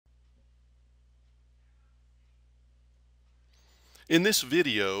In this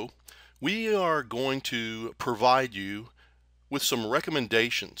video, we are going to provide you with some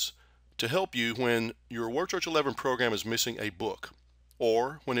recommendations to help you when your WORDsearch 11 program is missing a book,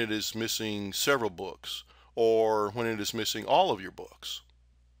 or when it is missing several books, or when it is missing all of your books.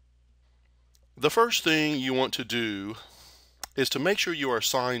 The first thing you want to do is to make sure you are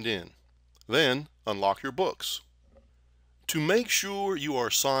signed in. Then unlock your books. To make sure you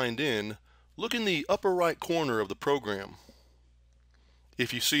are signed in, look in the upper right corner of the program.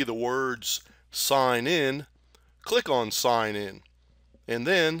 If you see the words sign in, click on sign in and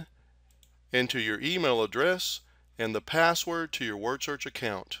then enter your email address and the password to your WORDsearch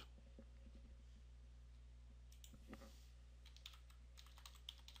account.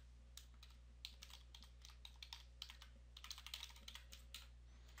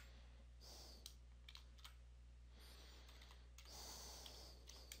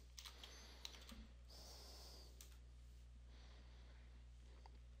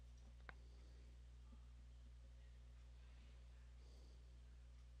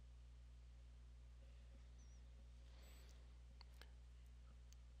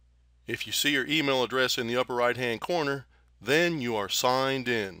 If you see your email address in the upper right hand corner, then you are signed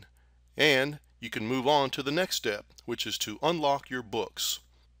in, and you can move on to the next step, which is to unlock your books.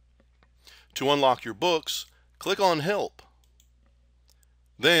 To unlock your books, click on Help.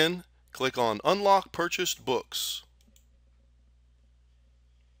 Then click on Unlock Purchased Books.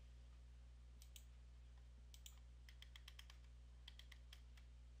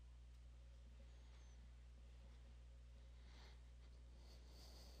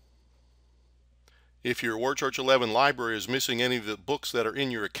 If your WORDsearch 11 library is missing any of the books that are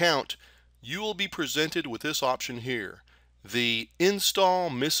in your account, you will be presented with this option here, the Install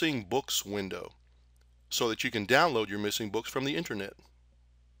Missing Books window, so that you can download your missing books from the internet.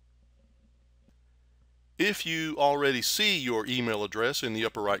 If you already see your email address in the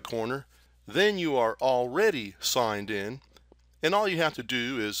upper right corner, then you are already signed in, and all you have to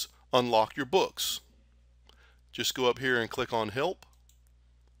do is unlock your books. Just go up here and click on Help.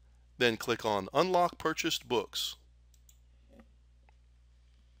 Then click on Unlock Purchased Books.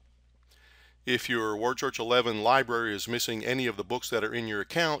 If your WORDsearch 11 library is missing any of the books that are in your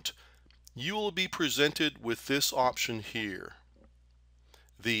account, you will be presented with this option here,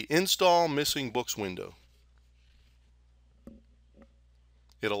 the Install Missing Books window.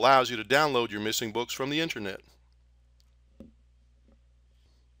 It allows you to download your missing books from the internet.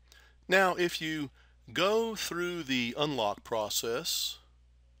 Now, if you go through the unlock process,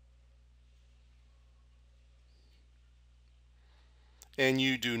 and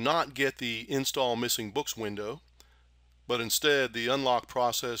you do not get the Install Missing Books window, but instead the unlock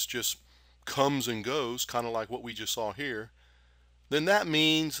process just comes and goes, kind of like what we just saw here, then that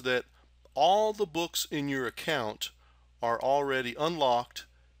means that all the books in your account are already unlocked,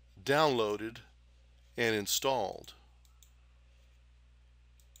 downloaded, and installed.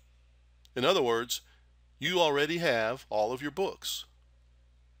 In other words, you already have all of your books.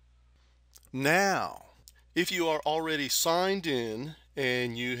 Now, if you are already signed in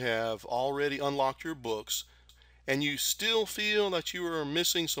and you have already unlocked your books and you still feel that you are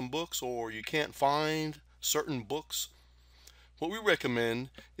missing some books or you can't find certain books, what we recommend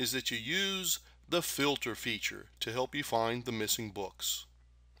is that you use the filter feature to help you find the missing books.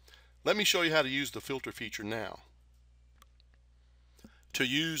 Let me show you how to use the filter feature now. To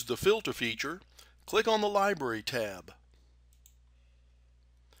use the filter feature, click on the Library tab.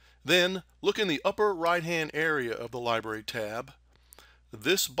 Then look in the upper right hand area of the Library tab.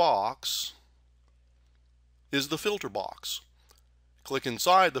 This box is the filter box. Click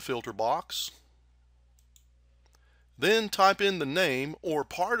inside the filter box. Then type in the name or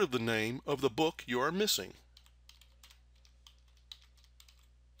part of the name of the book you are missing.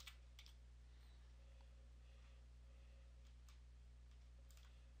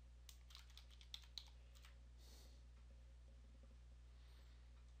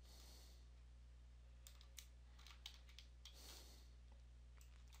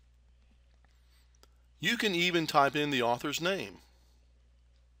 You can even type in the author's name.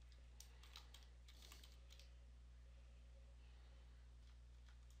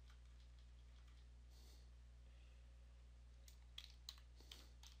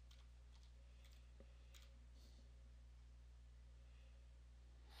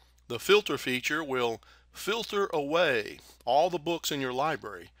 The filter feature will filter away all the books in your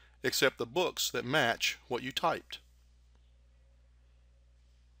library except the books that match what you typed.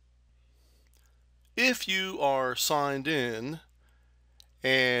 If you are signed in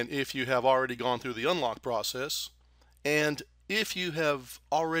and if you have already gone through the unlock process and if you have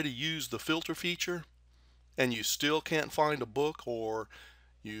already used the filter feature, and you still can't find a book, or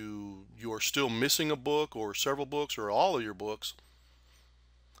you are still missing a book or several books or all of your books,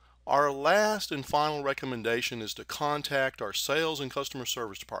 our last and final recommendation is to contact our sales and customer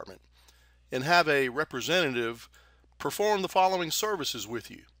service department and have a representative perform the following services with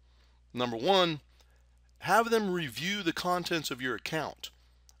you. Number one, have them review the contents of your account.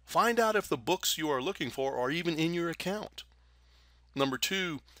 Find out if the books you are looking for are even in your account. Number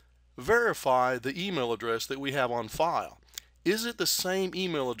two, verify the email address that we have on file. Is it the same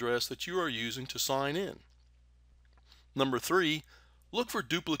email address that you are using to sign in? Number three, look for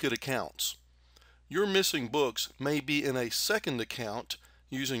duplicate accounts. Your missing books may be in a second account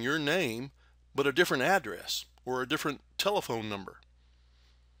using your name, but a different address or a different telephone number.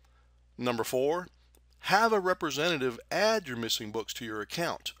 Number four, have a representative add your missing books to your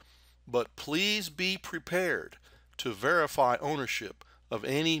account, but please be prepared to verify ownership of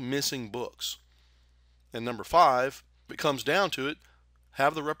any missing books. And number five, if it comes down to it,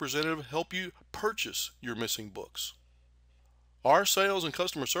 have the representative help you purchase your missing books. Our sales and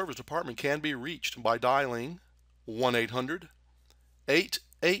customer service department can be reached by dialing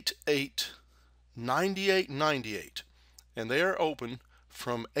 1-800-888-9898, and they are open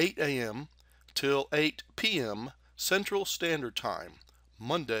from 8 a.m. till 8 p.m. Central Standard Time,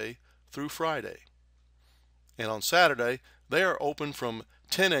 Monday through Friday. And on Saturday, they are open from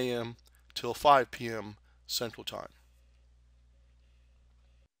 10 a.m. till 5 p.m. Central Time.